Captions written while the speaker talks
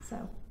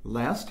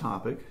Last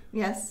topic.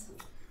 Yes.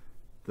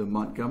 The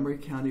Montgomery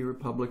County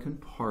Republican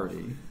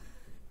Party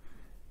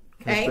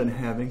has been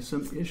having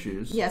some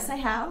issues. Yes, I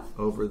have.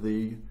 Over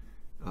the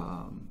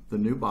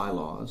new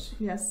bylaws.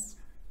 Yes.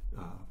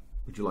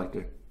 Would you like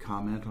to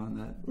comment on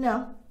that?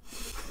 No.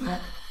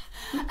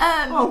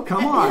 Oh,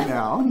 come on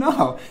now.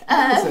 No. You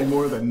can't say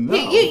more than no.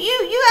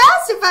 You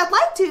asked if I'd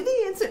like to.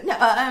 The answer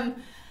no.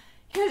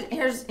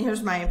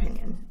 Here's my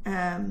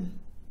opinion.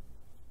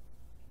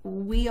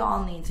 We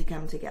all need to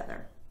come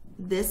together.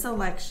 This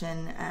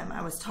election,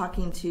 I was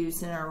talking to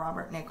Senator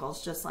Robert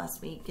Nichols just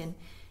last week and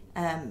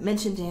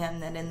mentioned to him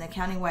that in the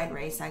countywide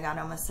race, I got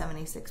almost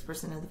 76%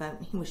 of the vote.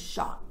 And he was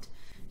shocked.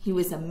 He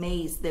was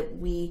amazed that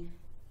we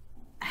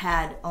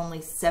had only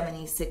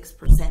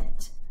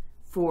 76%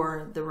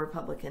 for the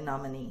Republican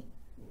nominee.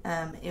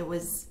 It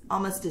was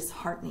almost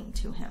disheartening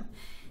to him.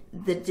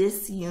 The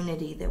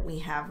disunity that we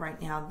have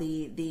right now,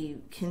 the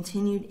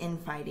continued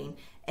infighting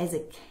as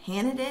a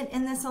candidate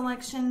in this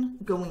election,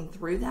 going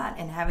through that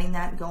and having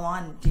that go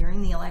on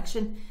during the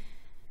election,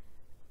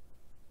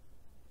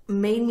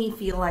 made me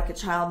feel like a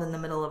child in the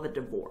middle of a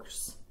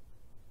divorce.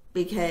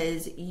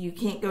 Because you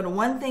can't go to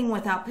one thing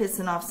without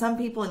pissing off some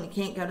people, and you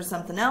can't go to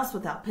something else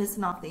without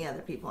pissing off the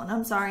other people. And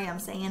I'm sorry, I'm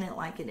saying it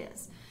like it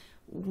is.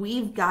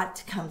 We've got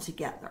to come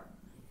together.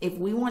 If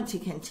we want to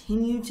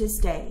continue to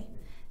stay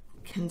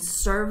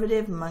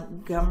conservative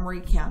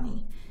Montgomery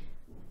County,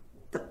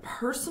 the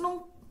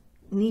personal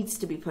needs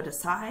to be put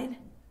aside,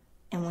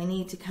 and we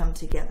need to come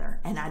together.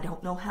 And I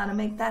don't know how to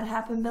make that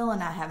happen, Bill,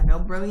 and I have no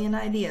brilliant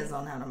ideas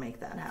on how to make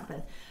that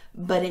happen.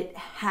 But it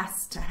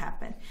has to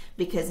happen,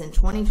 because in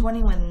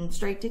 2020, when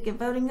straight ticket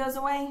voting goes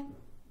away,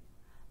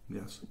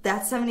 yes,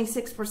 that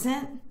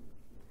 76%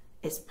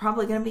 is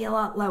probably going to be a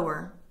lot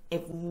lower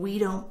if we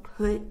don't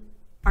put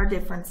our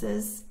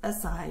differences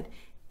aside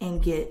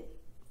and get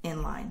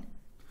in line.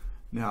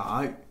 Now,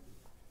 I'm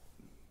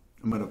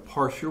going to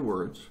parse your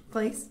words.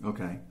 Please.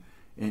 Okay.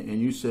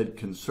 And you said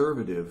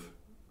conservative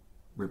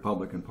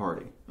Republican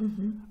Party.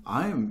 Mm-hmm.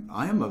 I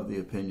am of the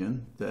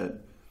opinion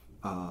that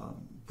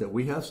that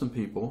we have some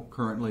people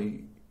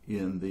currently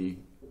in the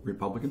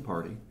Republican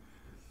Party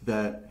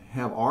that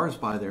have R's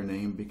by their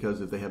name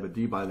because if they have a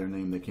D by their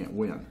name, they can't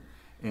win.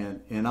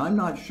 And I'm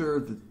not sure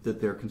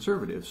that they're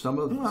conservative. Some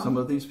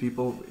of these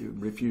people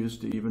refuse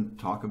to even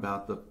talk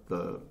about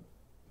the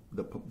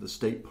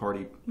state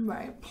party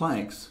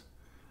planks,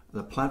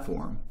 the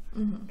platform.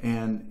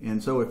 Mm-hmm.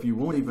 And so if you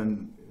won't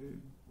even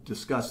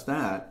discuss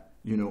that,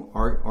 you know,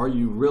 are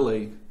you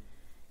really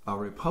a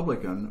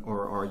Republican,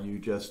 or are you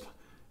just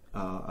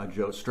a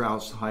Joe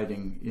Strauss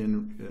hiding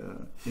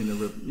in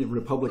a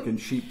Republican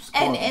sheep's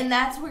clothing? And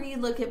that's where you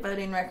look at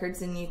voting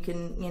records and you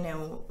can, you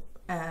know,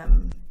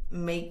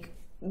 make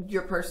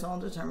your personal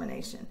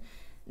determination.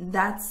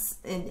 That's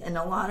in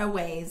a lot of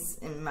ways,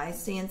 and my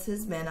stance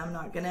has been, I'm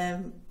not going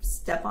to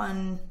step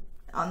on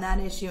that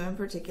issue in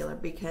particular,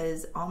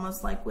 because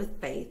almost like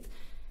with faith,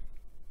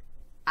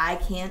 I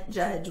can't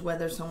judge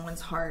whether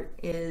someone's heart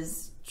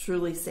is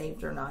truly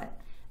saved or not.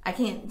 I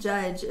can't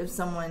judge if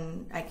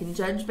someone, I can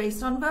judge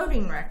based on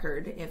voting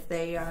record if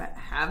they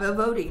have a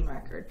voting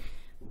record.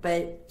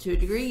 But to a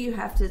degree, you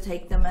have to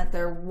take them at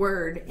their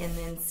word and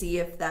then see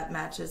if that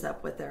matches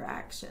up with their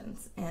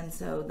actions. And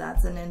so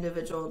that's an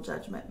individual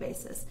judgment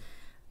basis.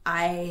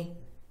 I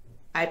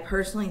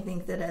personally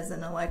think that as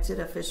an elected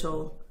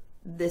official,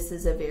 this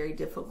is a very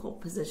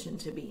difficult position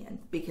to be in,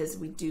 because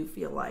we do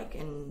feel like,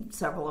 and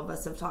several of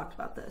us have talked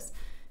about this,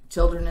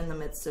 children in the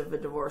midst of a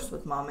divorce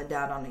with mom and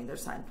dad on either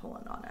side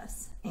pulling on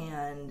us.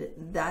 And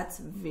that's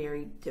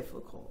very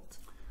difficult.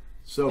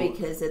 So,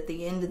 because at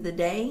the end of the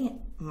day,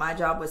 my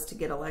job was to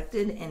get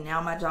elected, and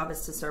now my job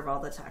is to serve all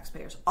the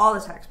taxpayers,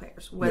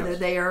 whether yes,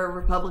 they are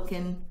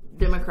Republican,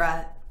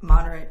 Democrat,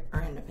 moderate,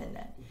 or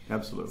independent.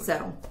 Absolutely.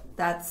 So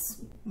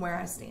that's where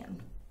I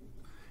stand.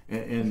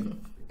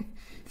 And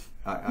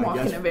I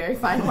walking guess, a very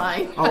fine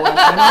line. Oh,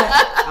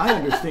 I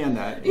understand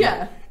that.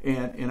 Yeah.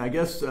 And I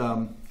guess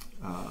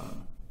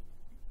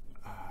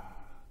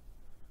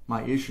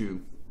my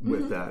issue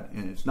with that,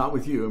 and it's not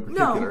with you in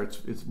particular,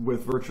 it's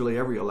with virtually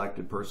every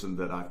elected person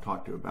that I've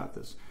talked to about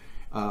this,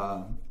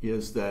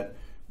 is that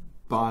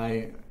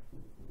by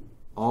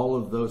all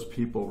of those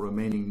people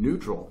remaining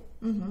neutral,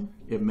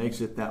 it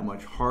makes it that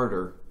much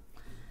harder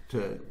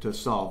to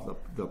solve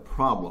the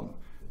problem,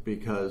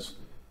 because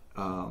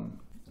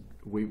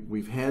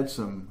we've had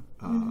some,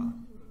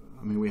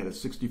 I mean, we had a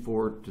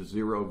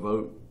 64-0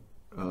 vote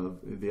of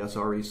the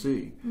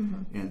SREC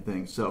and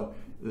things. So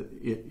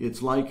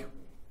it's like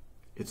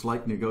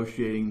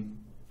negotiating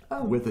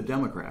with the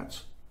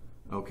Democrats.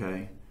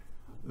 Okay,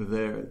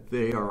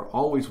 they are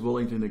always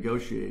willing to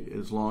negotiate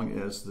as long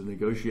as the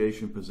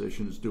negotiation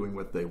position is doing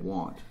what they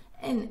want.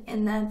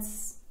 And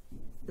that's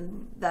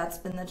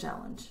been the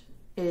challenge.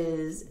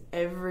 Is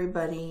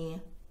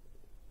everybody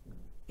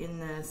in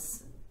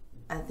this,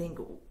 I think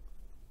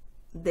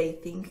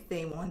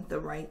they want the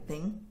right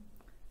thing,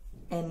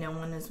 and no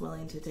one is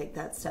willing to take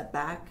that step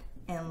back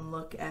and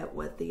look at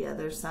what the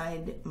other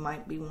side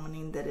might be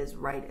wanting that is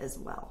right as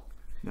well.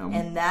 Now,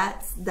 and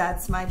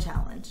that's my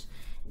challenge.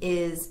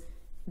 is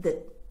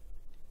that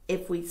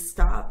if we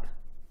stop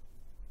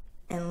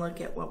and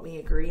look at what we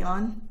agree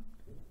on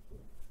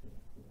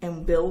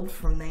and build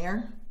from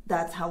there,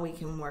 that's how we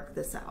can work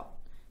this out.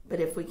 But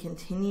if we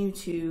continue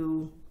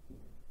to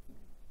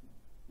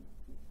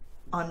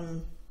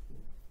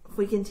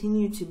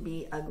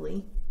be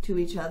ugly to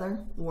each other,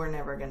 we're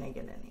never going to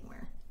get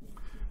anywhere.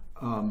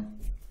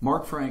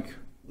 Mark Frank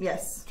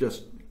Yes.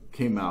 just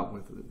came out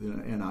with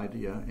an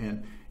idea,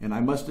 and I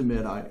must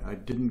admit I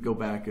didn't go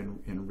back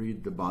and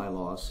read the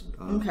bylaws.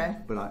 Okay.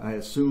 But I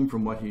assume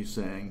from what he's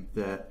saying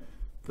that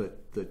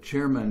the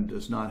chairman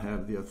does not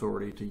have the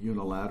authority to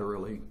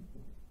unilaterally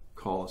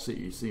call a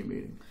CEC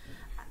meeting.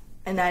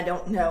 And I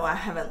don't know. I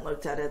haven't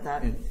looked at it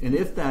that. And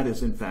if that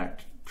is in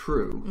fact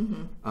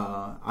true,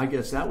 I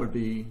guess that would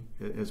be,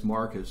 as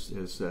Mark has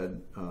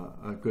said,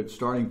 a good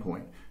starting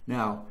point.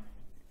 Now,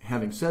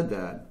 having said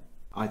that,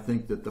 I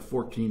think that the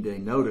 14-day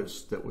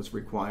notice that was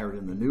required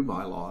in the new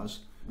bylaws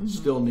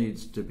still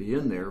needs to be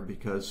in there,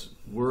 because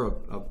we're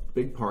a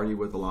big party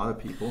with a lot of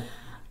people,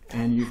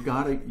 and you've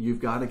got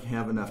to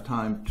have enough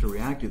time to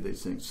react to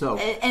these things. So,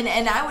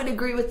 and I would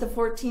agree with the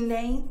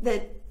 14-day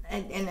that.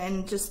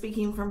 And just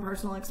speaking from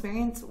personal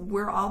experience,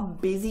 we're all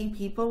busy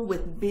people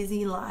with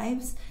busy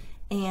lives,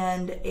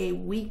 and a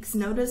week's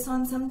notice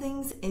on some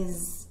things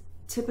is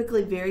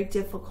typically very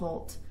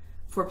difficult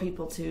for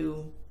people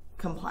to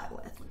comply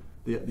with.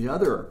 The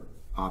other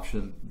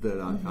option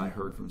that I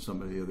heard from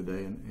somebody the other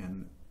day,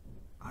 and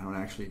I don't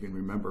actually even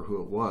remember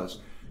who it was,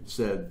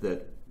 said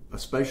that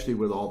especially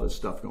with all this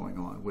stuff going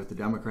on, with the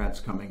Democrats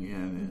coming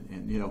in,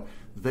 and you know,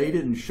 they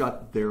didn't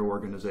shut their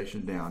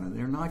organization down, and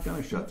they're not going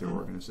to shut their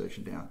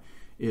organization down,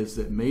 is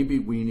that maybe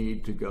we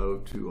need to go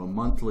to a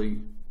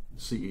monthly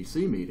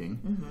CEC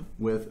meeting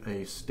with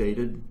a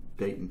stated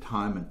date and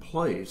time and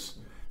place,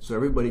 so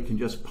everybody can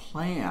just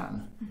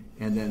plan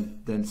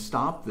and then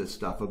stop this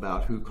stuff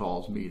about who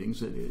calls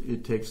meetings.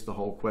 It takes the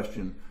whole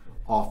question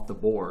off the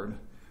board.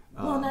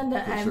 Well,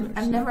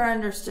 I've never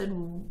understood,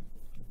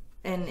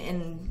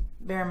 and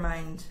bear in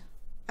mind,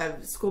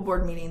 school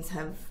board meetings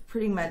have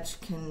pretty much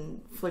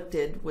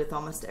conflicted with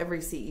almost every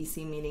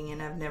CEC meeting,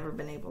 and I've never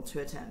been able to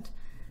attend.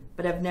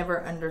 But I've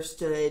never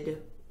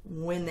understood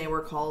when they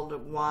were called,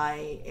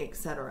 why,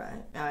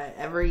 etc.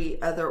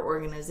 Every other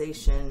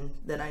organization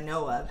that I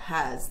know of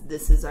has,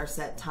 this is our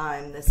set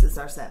time, this is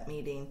our set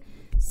meeting.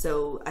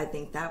 So I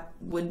think that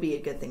would be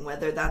a good thing.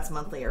 Whether that's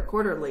monthly or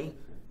quarterly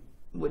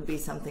would be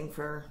something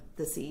for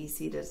the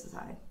CEC to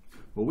decide.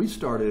 Well, we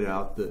started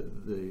out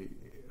the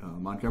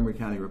Montgomery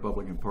County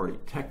Republican Party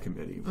Tech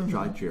Committee, which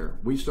I chair.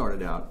 We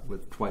started out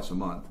with twice a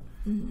month,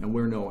 and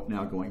we're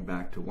now going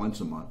back to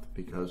once a month,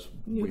 because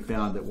we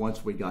found that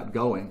once we got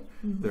going,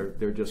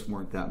 there just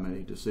weren't that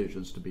many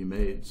decisions to be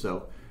made.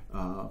 So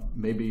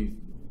maybe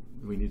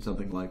we need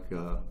something like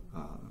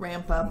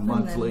ramp up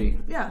monthly,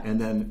 and then,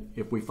 and then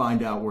if we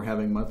find out we're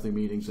having monthly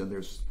meetings and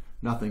there's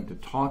nothing to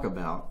talk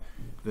about,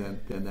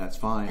 then that's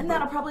fine. And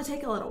that'll probably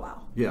take a little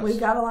while. Yes. We've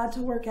got a lot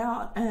to work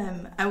out.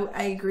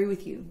 I agree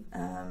with you.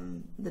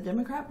 The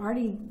Democrat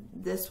Party,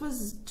 this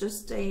was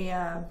just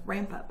a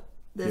ramp up.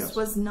 This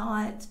was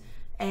not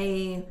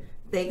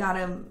they got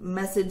a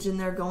message and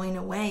they're going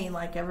away,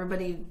 like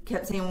everybody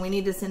kept saying, we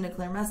need to send a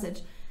clear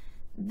message.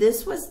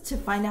 This was to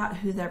find out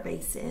who their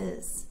base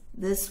is.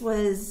 This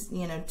was,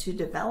 to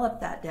develop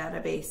that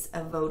database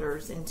of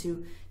voters and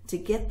to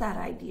get that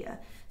idea,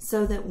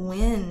 so that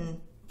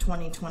when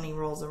 2020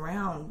 rolls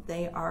around,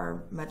 they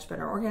are much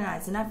better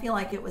organized. And I feel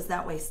like it was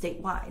that way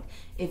statewide.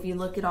 If you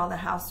look at all the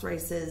House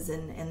races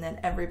and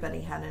that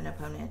everybody had an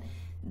opponent,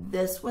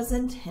 this was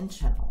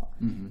intentional.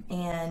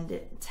 And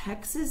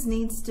Texas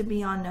needs to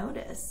be on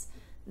notice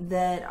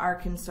that our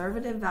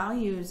conservative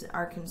values,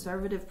 our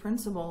conservative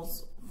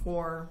principles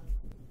for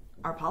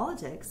our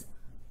politics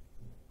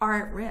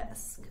are at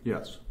risk.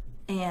 Yes.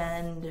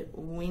 And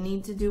we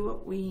need to do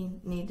what we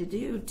need to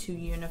do to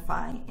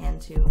unify and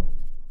to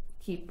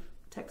keep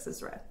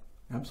Texas red.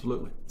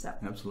 Absolutely. So.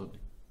 Absolutely.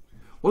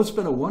 Well, it's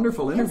been a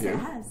wonderful interview. Yes,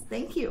 it has.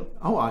 Thank you.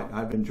 Oh,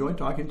 I've enjoyed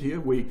talking to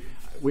you.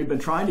 We've been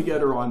trying to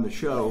get her on the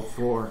show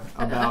for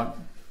about,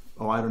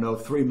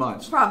 3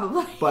 months.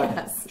 Probably, But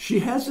yes. she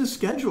has a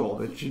schedule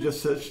that she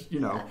just says,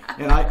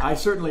 and I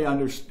certainly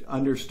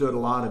understood a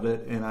lot of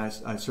it, and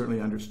I certainly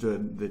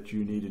understood that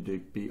you needed to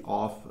be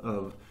off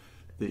of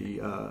the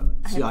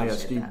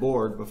CISD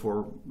board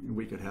before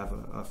we could have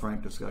a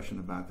frank discussion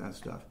about that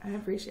stuff. I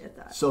appreciate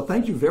that. So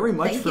thank you very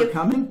much for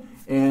coming,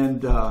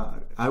 and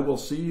I will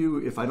see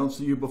you, if I don't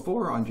see you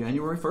before, on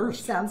January 1st.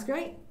 Sounds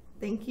great.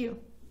 Thank you.